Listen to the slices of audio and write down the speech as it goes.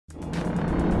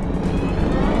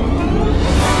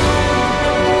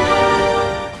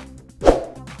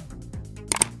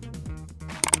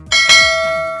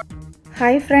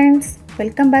Hi friends,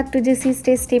 welcome back to ജെസീസ്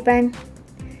tasty pan.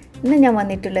 ഇന്ന് ഞാൻ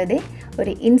വന്നിട്ടുള്ളത്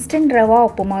ഒരു ഇൻസ്റ്റൻറ്റ് റവ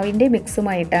ഉപ്പുമാവിൻ്റെ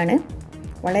മിക്സുമായിട്ടാണ്.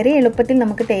 വളരെ എളുപ്പത്തിൽ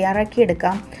നമുക്ക്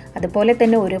തയ്യാറാക്കിയെടുക്കാം. അതുപോലെ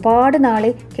തന്നെ ഒരുപാട് നാൾ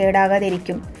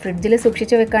കേടാകാതിരിക്കും. ഫ്രിഡ്ജിൽ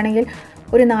സൂക്ഷിച്ച് വെക്കുകയാണെങ്കിൽ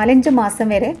ഒരു 4-5 മാസം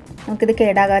വരെ നമുക്കിത്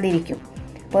കേടാകാതിരിക്കും.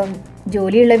 അപ്പം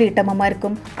ജോലിയുള്ള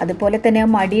വീട്ടമ്മമാർക്കും അതുപോലെ തന്നെ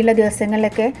മടിയുള്ള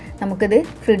ദിവസങ്ങളിലൊക്കെ നമുക്കിത്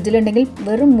ഫ്രിഡ്ജിലുണ്ടെങ്കിൽ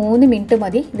വെറും 3 മിനിറ്റ്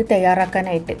മതി ഇത്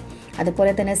തയ്യാറാക്കാനായിട്ട്.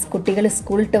 അതുപോലെ തന്നെ കുട്ടികൾ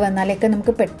സ്കൂളിട്ട് വന്നാലൊക്കെ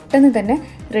നമുക്ക് പെട്ടെന്ന് തന്നെ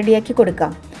റെഡിയാക്കി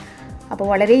കൊടുക്കാം. അപ്പോൾ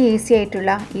വളരെ ഈസി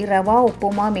ആയിട്ടുള്ള ഈ റവ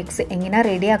ഉപ്പുമാ മിക്സ് എങ്ങനെയാണ്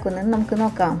റെഡിയാക്കുന്നത് നമുക്ക്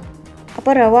നോക്കാം.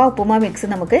 അപ്പോൾ റവ ഉപ്പുമാ മിക്സ്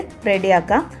നമുക്ക്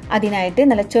റെഡിയാക്കാം. അതിനായിട്ട്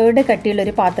നല്ല ചുവട്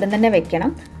കട്ടിയുള്ളൊരു പാത്രം തന്നെ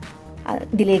വെക്കണം.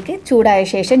 ഇതിലേക്ക് ചൂടായ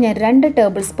ശേഷം ഞാൻ 2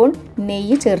 ടേബിൾ സ്പൂൺ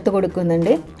നെയ്യ് ചേർത്ത്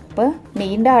കൊടുക്കുന്നുണ്ട്. അപ്പോൾ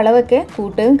നെയ്യിൻ്റെ അളവൊക്കെ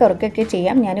കൂട്ടുകയും കുറയ്ക്കുകയൊക്കെ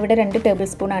ചെയ്യാം. ഞാനിവിടെ 2 ടേബിൾ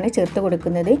സ്പൂണാണ് ചേർത്ത്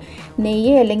കൊടുക്കുന്നത്.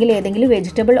 നെയ്യ് അല്ലെങ്കിൽ ഏതെങ്കിലും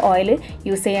വെജിറ്റബിൾ ഓയിൽ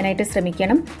യൂസ് ചെയ്യാനായിട്ട്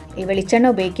ശ്രമിക്കണം. ഈ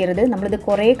വെളിച്ചെണ്ണ ഉപയോഗിക്കരുത്. നമ്മളിത്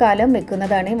കുറേ കാലം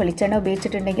വെക്കുന്നതാണ്. വെളിച്ചെണ്ണ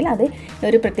ഉപയോഗിച്ചിട്ടുണ്ടെങ്കിൽ അത്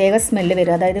ഒരു പ്രത്യേക സ്മെല്ല്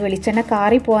വരും. അതായത് വെളിച്ചെണ്ണ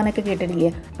കാറിപ്പോവാന്നൊക്കെ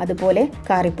കേട്ടിട്ടില്ലേ, അതുപോലെ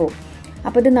കാറിപ്പോവും.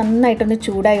 അപ്പോൾ ഇത് നന്നായിട്ടൊന്ന്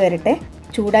ചൂടായി വരട്ടെ.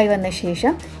 ചൂടായി വന്ന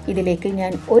ശേഷം ഇതിലേക്ക്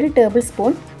ഞാൻ 1 ടേബിൾ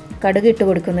സ്പൂൺ കടുക് ഇട്ട്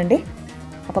കൊടുക്കുന്നുണ്ട്.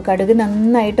 അപ്പോൾ കടുക്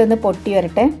നന്നായിട്ടൊന്ന് പൊട്ടി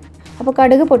വരട്ടെ. അപ്പോൾ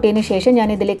കടുക് പൊട്ടിയതിന് ശേഷം ഞാൻ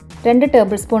ഇതിലേക്ക് 2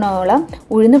 ടേബിൾ സ്പൂണോളം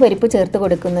ഉഴുന്ന് പരിപ്പ് ചേർത്ത്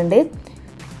കൊടുക്കുന്നുണ്ട്.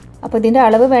 അപ്പോൾ ഇതിൻ്റെ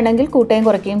അളവ് വേണമെങ്കിൽ കൂട്ടുകയും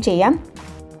കുറയ്ക്കുകയും ചെയ്യാം.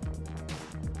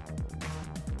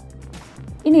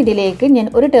 ഇനി ഇതിലേക്ക് ഞാൻ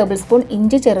 1 ടേബിൾ സ്പൂൺ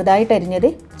ഇഞ്ചി ചെറുതായിട്ട് അരിഞ്ഞത്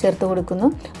ചേർത്ത് കൊടുക്കുന്നു.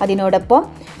 അതിനോടൊപ്പം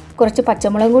കുറച്ച്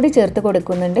പച്ചമുളക് കൂടി ചേർത്ത്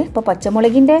കൊടുക്കുന്നുണ്ട്. അപ്പോൾ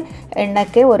പച്ചമുളകിൻ്റെ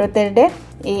എണ്ണയ്ക്ക് ഓരോരുത്തരുടെ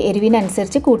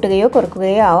എരിവിനനുസരിച്ച് കൂട്ടുകയോ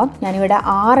കുറയ്ക്കുകയോ ആവാം. ഞാനിവിടെ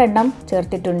 6 എണ്ണം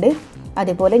ചേർത്തിട്ടുണ്ട്.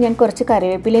 അതുപോലെ ഞാൻ കുറച്ച്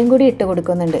കറിവേപ്പിലയും കൂടി ഇട്ട്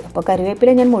കൊടുക്കുന്നുണ്ട്. അപ്പോൾ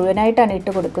കറിവേപ്പില ഞാൻ മുഴുവനായിട്ടാണ്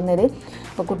ഇട്ട് കൊടുക്കുന്നത്.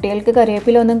 അപ്പോൾ കുട്ടികൾക്ക്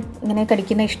കറിവേപ്പില ഒന്നും ഇങ്ങനെ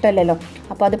കടിക്കുന്ന ഇഷ്ടമല്ലല്ലോ.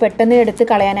 അപ്പോൾ അത് പെട്ടെന്ന് എടുത്ത്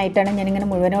കളയാനായിട്ടാണ് ഞാനിങ്ങനെ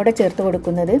മുഴുവനോടെ ചേർത്ത്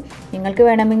കൊടുക്കുന്നത്. നിങ്ങൾക്ക്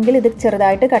വേണമെങ്കിൽ ഇത്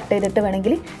ചെറുതായിട്ട് കട്ട് ചെയ്തിട്ട്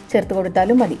വേണമെങ്കിൽ ചേർത്ത്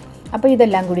കൊടുത്താലും മതി. അപ്പോൾ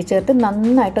ഇതെല്ലാം കൂടി ചേർത്ത്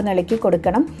നന്നായിട്ടൊന്ന് ഇളക്കി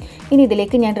കൊടുക്കണം. ഇനി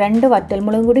ഇതിലേക്ക് ഞാൻ 2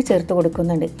 വറ്റൽമുളകും കൂടി ചേർത്ത്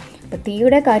കൊടുക്കുന്നുണ്ട്. അപ്പോൾ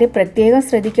തീയുടെ കാര്യം പ്രത്യേകം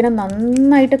ശ്രദ്ധിക്കണം.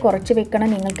 നന്നായിട്ട് കുറച്ച് വെക്കണം.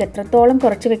 നിങ്ങൾക്ക് എത്രത്തോളം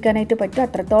കുറച്ച് വെക്കാനായിട്ട് പറ്റുമോ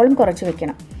അത്രത്തോളം കുറച്ച്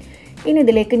വെക്കണം. ഇനി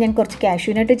ഇതിലേക്ക് ഞാൻ കുറച്ച്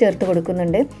കാഷ്യൂനട്ട് ചേർത്ത്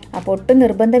കൊടുക്കുന്നുണ്ട്. അപ്പോൾ ഒട്ടും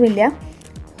നിർബന്ധമില്ല,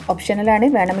 ഓപ്ഷണലാണ്.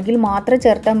 വേണമെങ്കിൽ മാത്രം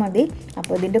ചേർത്താൽ മതി.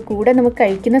 അപ്പോൾ ഇതിൻ്റെ കൂടെ നമുക്ക്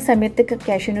കഴിക്കുന്ന സമയത്ത്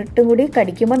കാഷ്യൂനട്ടും കൂടി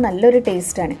കടിക്കുമ്പോൾ നല്ലൊരു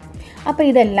ടേസ്റ്റാണ്. അപ്പോൾ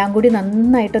ഇതെല്ലാം കൂടി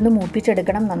നന്നായിട്ടൊന്ന്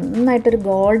മൂപ്പിച്ചെടുക്കണം. നന്നായിട്ടൊരു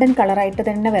ഗോൾഡൻ കളറായിട്ട്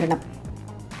തന്നെ വരണം.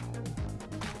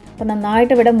 അപ്പോൾ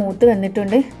നന്നായിട്ട് ഇവിടെ മൂത്ത്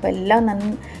വന്നിട്ടുണ്ട്. അപ്പോൾ എല്ലാം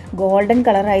ഗോൾഡൻ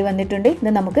കളറായി വന്നിട്ടുണ്ട്.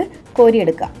 ഇത് നമുക്ക്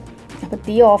കോരിയെടുക്കാം. അപ്പോൾ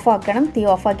തീ ഓഫാക്കണം. തീ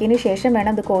ഓഫാക്കിയതിന് ശേഷം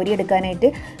വേണം ഇത് കോരിയെടുക്കാനായിട്ട്.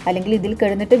 അല്ലെങ്കിൽ ഇതിൽ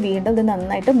കിടന്നിട്ട് വീണ്ടും ഇത്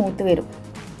നന്നായിട്ട് മൂത്ത് വരും.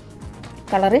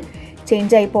 കളറ്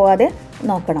ചേഞ്ചായി പോകാതെ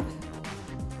നോക്കണം.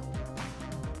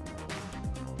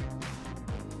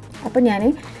 അപ്പോൾ ഞാൻ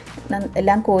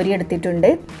എല്ലാം കോരിയെടുത്തിട്ടുണ്ട്.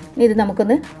 ഇത്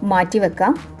നമുക്കൊന്ന് മാറ്റി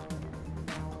വെക്കാം.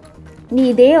 ഇനി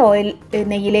ഇതേ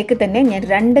നെയ്യിലേക്ക് തന്നെ ഞാൻ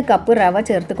 2 കപ്പ് റവ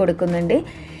ചേർത്ത് കൊടുക്കുന്നുണ്ട്.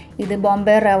 ഇത്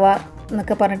ബോംബെ റവ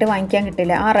എന്നൊക്കെ പറഞ്ഞിട്ട് വാങ്ങിക്കാൻ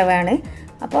കിട്ടില്ല, ആ റവയാണ്.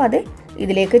 അപ്പോൾ അത്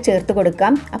ഇതിലേക്ക് ചേർത്ത്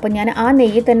കൊടുക്കാം. അപ്പോൾ ഞാൻ ആ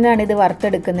നെയ്യ് തന്നെയാണ് ഇത്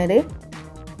വറുത്തെടുക്കുന്നത്.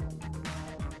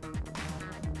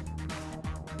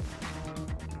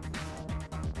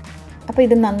 അപ്പോൾ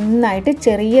ഇത് നന്നായിട്ട്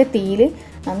ചെറിയ തീയിൽ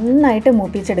നന്നായിട്ട്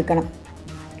മൂപ്പിച്ചെടുക്കണം.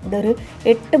 ഇതൊരു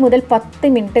 8 മുതൽ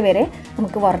 10 മിനിറ്റ് വരെ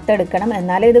നമുക്ക് വറുത്തെടുക്കണം.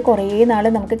 എന്നാലേ ഇത് കുറേ നാൾ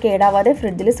നമുക്ക് കേടാവാതെ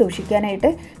ഫ്രിഡ്ജിൽ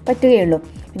സൂക്ഷിക്കാനായിട്ട് പറ്റുകയുള്ളൂ.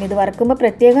 ഇനി ഇത് വറുക്കുമ്പോൾ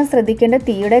പ്രത്യേകം ശ്രദ്ധിക്കേണ്ട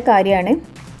തീയുടെ കാര്യമാണ്.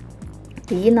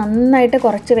 തീ നന്നായിട്ട്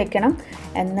കുറച്ച് വെക്കണം.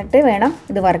 എന്നിട്ട് വേണം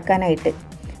ഇത് വറുക്കാനായിട്ട്.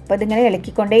 അപ്പോൾ ഇതിങ്ങനെ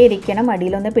ഇളക്കിക്കൊണ്ടേ ഇരിക്കണം.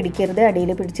 അടിയിലൊന്നും പിടിക്കരുത്.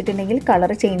 അടിയിൽ പിടിച്ചിട്ടുണ്ടെങ്കിൽ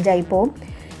കളർ ചേഞ്ചായി പോവും.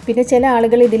 പിന്നെ ചില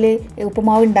ആളുകൾ ഇതിൽ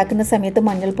ഉപ്പുമാവ് ഉണ്ടാക്കുന്ന സമയത്ത്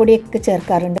മഞ്ഞൾപ്പൊടിയൊക്കെ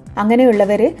ചേർക്കാറുണ്ട്.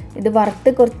 അങ്ങനെയുള്ളവർ ഇത് വറുത്ത്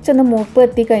കുറച്ചൊന്ന് മൂപ്പ്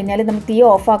എത്തിക്കഴിഞ്ഞാൽ നമ്മൾ തീ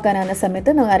ഓഫാക്കാനാകുന്ന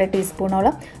സമയത്ത് 1/2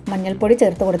 ടീസ്പൂണോളം മഞ്ഞൾപ്പൊടി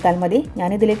ചേർത്ത് കൊടുത്താൽ മതി.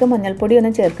 ഞാനിതിലേക്ക് മഞ്ഞൾപ്പൊടി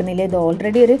ഒന്നും ചേർക്കുന്നില്ല. ഇത്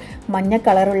ഓൾറെഡി ഒരു മഞ്ഞ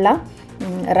കളറുള്ള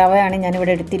റവയാണ്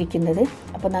ഞാനിവിടെ എടുത്തിരിക്കുന്നത്.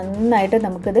 അപ്പോൾ നന്നായിട്ട്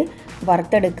നമുക്കിത്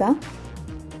വറുത്തെടുക്കാം.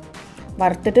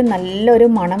 വറുത്തിട്ട് നല്ലൊരു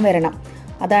മണം വരണം.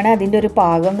 അതാണ് അതിൻ്റെ ഒരു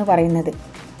പാകം എന്ന് പറയുന്നത്.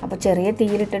 അപ്പോൾ ചെറിയ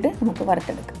തീയിലിട്ടിട്ട് നമുക്ക്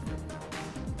വറുത്തെടുക്കാം.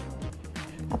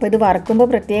 അപ്പോൾ ഇത് വറുക്കുമ്പോൾ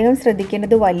പ്രത്യേകം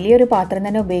ശ്രദ്ധിക്കേണ്ടത് വലിയൊരു പാത്രം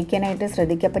തന്നെ ഉപയോഗിക്കാനായിട്ട്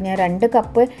ശ്രദ്ധിക്കുക. അപ്പോൾ ഞാൻ 2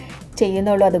 കപ്പ്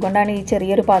ചെയ്യുന്നുള്ളൂ. അതുകൊണ്ടാണ് ഈ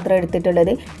ചെറിയൊരു പാത്രം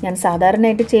എടുത്തിട്ടുള്ളത്. ഞാൻ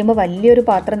സാധാരണയായിട്ട് ചെയ്യുമ്പോൾ വലിയൊരു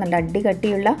പാത്രം, നല്ല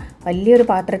അടികട്ടിയുള്ള വലിയൊരു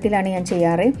പാത്രത്തിലാണ് ഞാൻ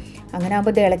ചെയ്യാറ്. അങ്ങനെ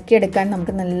ആകുമ്പോൾ ഇത് ഇളക്കിയെടുക്കാൻ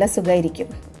നമുക്ക് നല്ല സുഖമായിരിക്കും.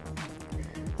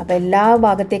 അപ്പോൾ എല്ലാ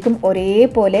ഭാഗത്തേക്കും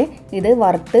ഒരേപോലെ ഇത്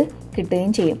വറുത്ത്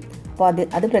കിട്ടുകയും ചെയ്യും. അപ്പോൾ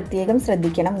അത് പ്രത്യേകം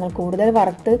ശ്രദ്ധിക്കണം. നിങ്ങൾ കൂടുതൽ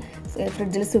വറുത്ത്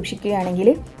ഫ്രിഡ്ജിൽ സൂക്ഷിക്കുകയാണെങ്കിൽ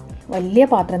വലിയ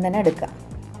പാത്രം തന്നെ എടുക്കുക.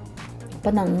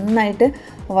 അപ്പോൾ നന്നായിട്ട്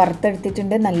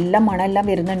വറുത്തെടുത്തിട്ടുണ്ട്. നല്ല മണമെല്ലാം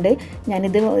വരുന്നുണ്ട്.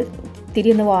 ഞാനിത്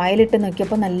ഇത്തിരി ഒന്ന് വായിലിട്ട്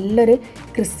നോക്കിയപ്പോൾ നല്ലൊരു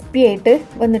ക്രിസ്പി ആയിട്ട്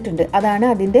വന്നിട്ടുണ്ട്. അതാണ്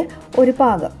അതിൻ്റെ ഒരു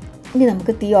പാകം. ഇനി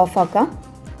നമുക്ക് തീ ഓഫാക്കാം.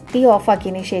 തീ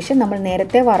ഓഫാക്കിയതിന് ശേഷം നമ്മൾ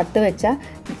നേരത്തെ വറുത്ത് വെച്ച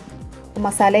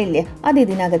മസാല ഇല്ലേ, അത്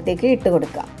ഇതിനകത്തേക്ക് ഇട്ട്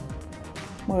കൊടുക്കാം.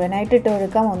 മുഴുവനായിട്ട് ഇട്ട്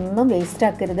കൊടുക്കാം, ഒന്നും വേസ്റ്റ്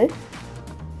ആക്കരുത്.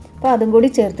 അപ്പോൾ അതും കൂടി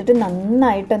ചേർത്തിട്ട്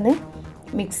നന്നായിട്ടൊന്ന്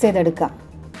മിക്സ് ചെയ്തെടുക്കാം.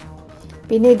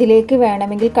 പിന്നെ ഇതിലേക്ക്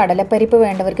വേണമെങ്കിൽ കടലപ്പരിപ്പ്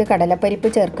വേണ്ടവർക്ക് കടലപ്പരിപ്പ്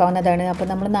ചേർക്കാവുന്നതാണ്. അപ്പോൾ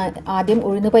നമ്മൾ ആദ്യം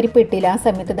ഉഴുന്നുപരിപ്പ് ഇട്ടില്ല, ആ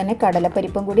സമയത്ത് തന്നെ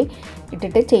കടലപ്പരിപ്പും കൂടി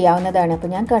ഇട്ടിട്ട് ചെയ്യാവുന്നതാണ്.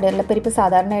 അപ്പോൾ ഞാൻ കടലപ്പരിപ്പ്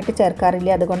സാധാരണയായിട്ട്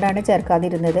ചേർക്കാറില്ല, അതുകൊണ്ടാണ്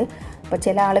ചേർക്കാതിരുന്നത്. അപ്പോൾ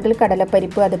ചില ആളുകൾ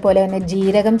കടലപ്പരിപ്പ് അതുപോലെ തന്നെ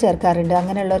ജീരകം ചേർക്കാറുണ്ട്.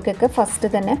 അങ്ങനെയുള്ളവർക്കൊക്കെ ഫസ്റ്റ്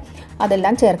തന്നെ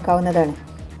അതെല്ലാം ചേർക്കാവുന്നതാണ്.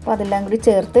 അപ്പോൾ അതെല്ലാം കൂടി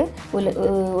ചേർത്ത്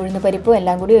ഉഴുന്നുപരിപ്പും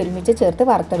എല്ലാം കൂടി ഒരുമിച്ച് ചേർത്ത്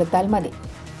വറുത്തെടുത്താൽ മതി.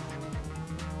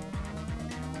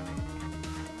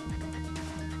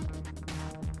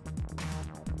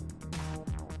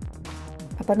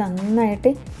 അപ്പോൾ നന്നായിട്ട്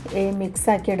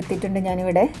മിക്സാക്കി എടുത്തിട്ടുണ്ട്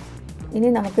ഞാനിവിടെ. ഇനി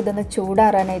നമുക്കിതൊന്ന്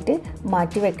ചൂടാറാനായിട്ട്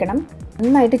മാറ്റി വെക്കണം.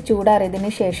 നന്നായിട്ട്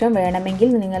ചൂടാറിയതിന് ശേഷം വേണമെങ്കിൽ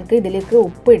നിങ്ങൾക്ക് ഇതിലേക്ക്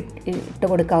ഉപ്പ് ഇട്ട്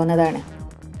കൊടുക്കാവുന്നതാണ്.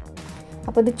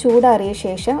 അപ്പോൾ ഇത് ചൂടാറിയ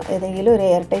ശേഷം ഏതെങ്കിലും ഒരു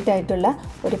എയർ ടൈറ്റ് ആയിട്ടുള്ള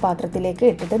ഒരു പാത്രത്തിലേക്ക്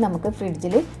ഇട്ടിട്ട് നമുക്ക്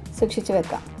ഫ്രിഡ്ജിൽ സൂക്ഷിച്ച്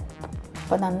വെക്കാം.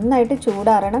 അപ്പോൾ നന്നായിട്ട്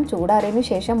ചൂടാറണം. ചൂടാറിയതിന്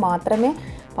ശേഷം മാത്രമേ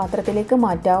പാത്രത്തിലേക്ക്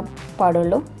മാറ്റാൻ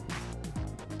പാടുള്ളൂ.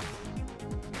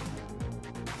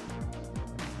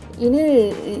 ഇനി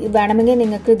വേണമെങ്കിൽ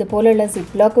നിങ്ങൾക്ക് ഇതുപോലെയുള്ള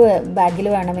സിപ്പ് ലോക്ക് ബാഗിൽ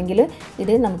വേണമെങ്കിൽ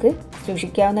ഇത് നമുക്ക്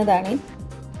സൂക്ഷിക്കാവുന്നതാണ്.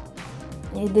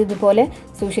 ഇതുപോലെ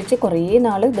സൂക്ഷിച്ച് കുറേ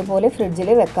നാൾ ഇതുപോലെ ഫ്രിഡ്ജിൽ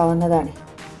വെക്കാവുന്നതാണ്.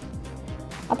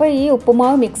 അപ്പോൾ ഈ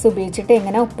ഉപ്പുമാവ് മിക്സ് ഉപയോഗിച്ചിട്ട്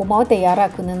എങ്ങനെ ഉപ്പുമാവ്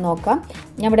തയ്യാറാക്കുന്നതെന്ന് നോക്കാം.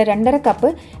 ഞാൻ ഇവിടെ 2.5 കപ്പ്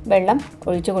വെള്ളം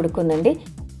ഒഴിച്ചു കൊടുക്കുന്നുണ്ട്.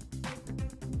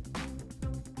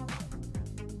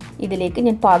 ഇതിലേക്ക്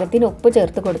ഞാൻ പാകത്തിന് ഉപ്പ്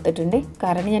ചേർത്ത് കൊടുത്തിട്ടുണ്ട്.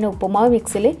 കാരണം ഞാൻ ഉപ്പുമാവ്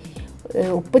മിക്സിൽ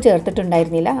ഉപ്പ്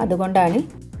ചേർത്തിട്ടുണ്ടായിരുന്നില്ല, അതുകൊണ്ടാണ്.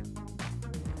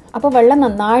 അപ്പോൾ വെള്ളം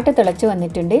നന്നായിട്ട് തിളച്ച്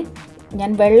വന്നിട്ടുണ്ട്.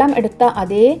 ഞാൻ വെള്ളം എടുത്ത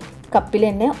അതേ കപ്പിൽ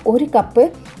തന്നെ 1 കപ്പ്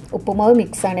ഉപ്പുമാവ്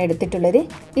മിക്സാണ് എടുത്തിട്ടുള്ളത്.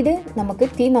 ഇത് നമുക്ക്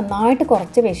തീ നന്നായിട്ട്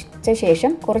കുറച്ച് വെച്ച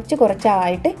ശേഷം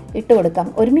കുറച്ചായിട്ട് ഇട്ട് കൊടുക്കാം.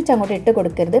 ഒരുമിച്ച് അങ്ങോട്ട് ഇട്ട്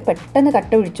കൊടുക്കരുത്, പെട്ടെന്ന്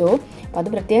കട്ട പിടിച്ചു പോകും. അപ്പോൾ അത്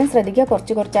പ്രത്യേകം ശ്രദ്ധിക്കുക.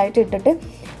 കുറച്ചായിട്ട് ഇട്ടിട്ട്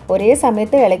ഒരേ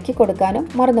സമയത്ത് ഇളക്കി കൊടുക്കാനും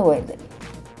മറന്നു പോയത്.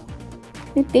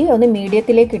 തീ ഒന്ന്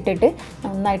മീഡിയത്തിലേക്ക് ഇട്ടിട്ട്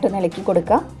നന്നായിട്ടൊന്ന് ഇളക്കി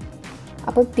കൊടുക്കാം.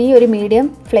 അപ്പോൾ തീ ഒരു മീഡിയം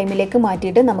ഫ്ലെയിമിലേക്ക്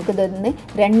മാറ്റിയിട്ട് നമുക്കിതൊന്ന്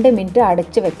 2 മിനിറ്റ്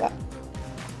അടച്ച് വെക്കാം.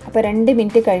 അപ്പോൾ 2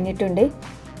 മിനിറ്റ് കഴിഞ്ഞിട്ടുണ്ട്.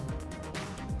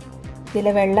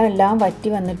 ഇതിലെ വെള്ളം എല്ലാം വറ്റി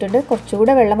വന്നിട്ടുണ്ട്.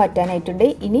 കുറച്ചുകൂടെ വെള്ളം വറ്റാനായിട്ടുണ്ട്.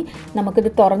 ഇനി നമുക്കിത്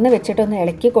തുറന്ന് വെച്ചിട്ടൊന്ന്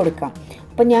ഇളക്കി കൊടുക്കാം.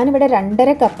 അപ്പോൾ ഞാനിവിടെ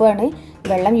 2.5 കപ്പാണ്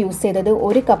വെള്ളം യൂസ് ചെയ്തത്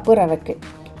 1 കപ്പ് റവയ്ക്ക്.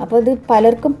 അപ്പോൾ ഇത്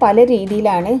പലർക്കും പല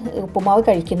രീതിയിലാണ് ഉപ്പുമാവ്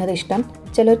കഴിക്കുന്നത് ഇഷ്ടം.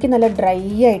 ചിലർക്ക് നല്ല ഡ്രൈ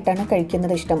ആയിട്ടാണ്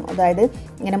കഴിക്കുന്നത് ഇഷ്ടം, അതായത്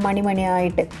ഇങ്ങനെ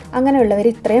മണിയായിട്ട്. അങ്ങനെയുള്ളവർ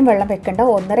ഇത്രയും വെള്ളം വെക്കേണ്ട,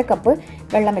 1.5 കപ്പ്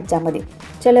വെള്ളം വെച്ചാൽ മതി.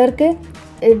 ചിലർക്ക്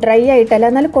ഡ്രൈ ആയിട്ടല്ല,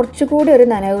 എന്നാലും കുറച്ചുകൂടി ഒരു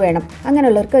നനവ് വേണം.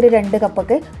 അങ്ങനെയുള്ളവർക്ക് ഒരു 2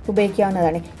 കപ്പൊക്കെ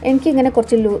ഉപയോഗിക്കാവുന്നതാണ്. എനിക്കിങ്ങനെ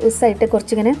കുറച്ച് ലൂസായിട്ട്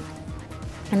കുറച്ചിങ്ങനെ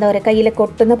എന്താ പറയുക, കയ്യിലെ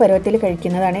കൊട്ടുന്ന പരുവത്തിൽ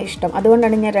കഴിക്കുന്നതാണ് ഇഷ്ടം.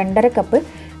 അതുകൊണ്ടാണ് ഞാൻ 2.5 കപ്പ്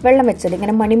വെള്ളം വെച്ചത്.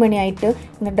 ഇങ്ങനെ മണിയായിട്ട്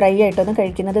ഇങ്ങനെ ഡ്രൈ ആയിട്ടൊന്നും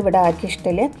കഴിക്കുന്നത് ഇവിടെ ആർക്കും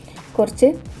ഇഷ്ടമില്ല. കുറച്ച്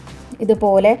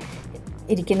ഇതുപോലെ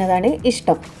ഇരിക്കുന്നതാണ്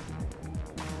ഇഷ്ടം.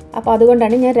 അപ്പോൾ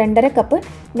അതുകൊണ്ടാണ് ഞാൻ 2.5 കപ്പ്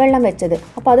വെള്ളം വെച്ചത്.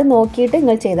 അപ്പോൾ അത് നോക്കിയിട്ട്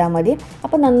നിങ്ങൾ ചെയ്താൽ മതി.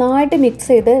 അപ്പോൾ നന്നായിട്ട് മിക്സ്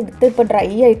ചെയ്ത് എടുത്ത് ഇപ്പോൾ ഡ്രൈ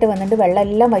ആയിട്ട് വന്നിട്ട് വെള്ളം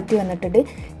എല്ലാം വറ്റി വന്നിട്ടുണ്ട്.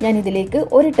 ഞാൻ ഇതിലേക്ക്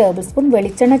 1 ടേബിൾ സ്പൂൺ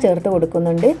വെളിച്ചെണ്ണ ചേർത്ത്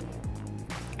കൊടുക്കുന്നുണ്ട്.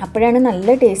 അപ്പോഴാണ്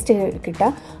നല്ല ടേസ്റ്റ്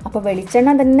കിട്ടുക. അപ്പോൾ വെളിച്ചെണ്ണ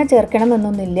തന്നെ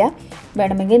ചേർക്കണമെന്നൊന്നുമില്ല,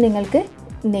 വേണമെങ്കിൽ നിങ്ങൾക്ക്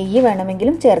നെയ്യ്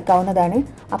വേണമെങ്കിലും ചേർക്കാവുന്നതാണ്.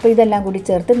 അപ്പോൾ ഇതെല്ലാം കൂടി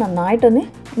ചേർത്ത് നന്നായിട്ടൊന്ന്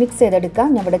മിക്സ് ചെയ്തെടുക്കാം.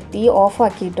 ഞാൻ ഇവിടെ തീ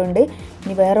ഓഫാക്കിയിട്ടുണ്ട്.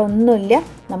 ഇനി വേറെ ഒന്നുമില്ല,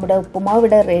 നമ്മുടെ ഉപ്പുമാവ്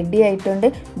ഇവിടെ റെഡി ആയിട്ടുണ്ട്.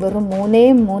 വെറും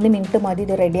 3 മിനിറ്റ് മതി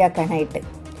ഇത് റെഡിയാക്കാനായിട്ട്.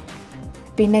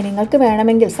 പിന്നെ നിങ്ങൾക്ക്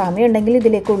വേണമെങ്കിൽ സമയമുണ്ടെങ്കിൽ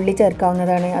ഇതിലേക്ക് ഉള്ളി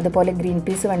ചേർക്കാവുന്നതാണ്. അതുപോലെ ഗ്രീൻ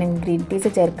പീസ് വേണമെങ്കിൽ ഗ്രീൻ പീസ്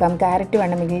ചേർക്കാം, ക്യാരറ്റ്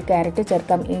വേണമെങ്കിൽ ക്യാരറ്റ്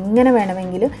ചേർക്കാം. എങ്ങനെ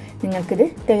വേണമെങ്കിലും നിങ്ങൾക്കിത്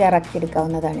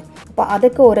തയ്യാറാക്കിയെടുക്കാവുന്നതാണ്. അപ്പോൾ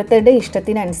അതൊക്കെ ഓരോരുത്തരുടെ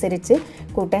ഇഷ്ടത്തിനനുസരിച്ച്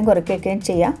കൂട്ടാൻ കുറയ്ക്കുകയും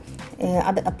ചെയ്യാം.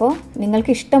 അപ്പോൾ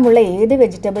നിങ്ങൾക്ക് ഇഷ്ടമുള്ള ഏത്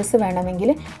വെജിറ്റബിൾസ് വേണമെങ്കിൽ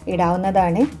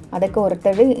ഇടാവുന്നതാണ്. അതൊക്കെ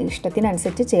ഓരോരുത്തരുടെ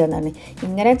ഇഷ്ടത്തിനനുസരിച്ച് ചെയ്യാവുന്നതാണ്.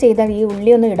 ഇങ്ങനെ ചെയ്താൽ, ഈ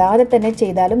ഉള്ളിയൊന്നും ഇടാതെ തന്നെ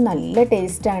ചെയ്താലും നല്ല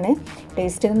ടേസ്റ്റാണ്.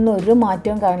 ടേസ്റ്റിനൊന്നും ഒരു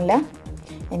മാറ്റവും കാണില്ല.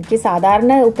 എനിക്ക്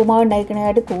സാധാരണ ഉപ്പുമാവ്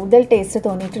ഉണ്ടാക്കുന്നതിനായിട്ട് കൂടുതൽ ടേസ്റ്റ്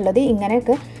തോന്നിയിട്ടുള്ളത്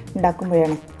ഇങ്ങനെയൊക്കെ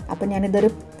ഉണ്ടാക്കുമ്പോഴാണ്. അപ്പോൾ ഞാനിതൊരു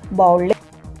ബൗളിൽ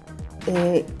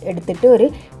എടുത്തിട്ട് ഒരു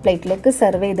പ്ലേറ്റിലേക്ക്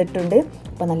സെർവ് ചെയ്തിട്ടുണ്ട്.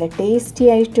 അപ്പോൾ നല്ല ടേസ്റ്റി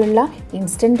ആയിട്ടുള്ള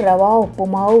ഇൻസ്റ്റൻറ്റ് റവ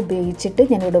ഉപ്പുമാവ് ഉപയോഗിച്ചിട്ട്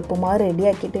ഞാനിവിടെ ഉപ്പുമാവ്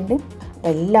റെഡിയാക്കിയിട്ടുണ്ട്. അപ്പോൾ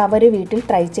എല്ലാവരും വീട്ടിൽ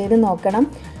ട്രൈ ചെയ്ത് നോക്കണം.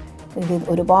 ഇത്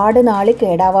ഒരുപാട് നാൾ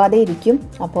കേടാവാതെ ഇരിക്കും.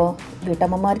 അപ്പോൾ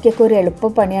വീട്ടമ്മമാർക്കൊക്കെ ഒരു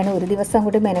എളുപ്പ പണിയാണ്. ഒരു ദിവസം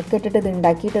കൂടി മെനക്കെട്ടിട്ട് ഇത്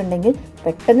ഉണ്ടാക്കിയിട്ടുണ്ടെങ്കിൽ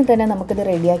പെട്ടെന്ന് തന്നെ നമുക്കിത്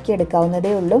റെഡിയാക്കി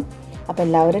എടുക്കാവുന്നതേ ഉള്ളൂ. അപ്പോൾ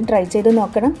എല്ലാവരും ട്രൈ ചെയ്ത്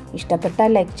നോക്കണം. ഇഷ്ടപ്പെട്ടാൽ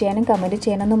ലൈക്ക് ചെയ്യാനും കമൻറ്റ്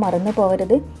ചെയ്യാനൊന്നും മറന്നു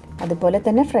പോകരുത്. അതുപോലെ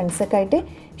തന്നെ ഫ്രണ്ട്സൊക്കെ ആയിട്ട്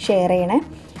ഷെയർ ചെയ്യണേ.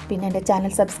 പിന്നെ എൻ്റെ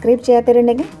ചാനൽ സബ്സ്ക്രൈബ്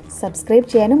ചെയ്യാത്തവരുണ്ടെങ്കിൽ സബ്സ്ക്രൈബ്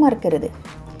ചെയ്യാനും മറക്കരുത്.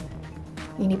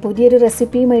 ഇനി പുതിയൊരു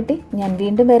റെസിപ്പിയുമായിട്ട് ഞാൻ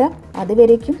വീണ്ടും വരാം.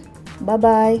 അതുവരേക്കും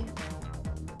ബൈ.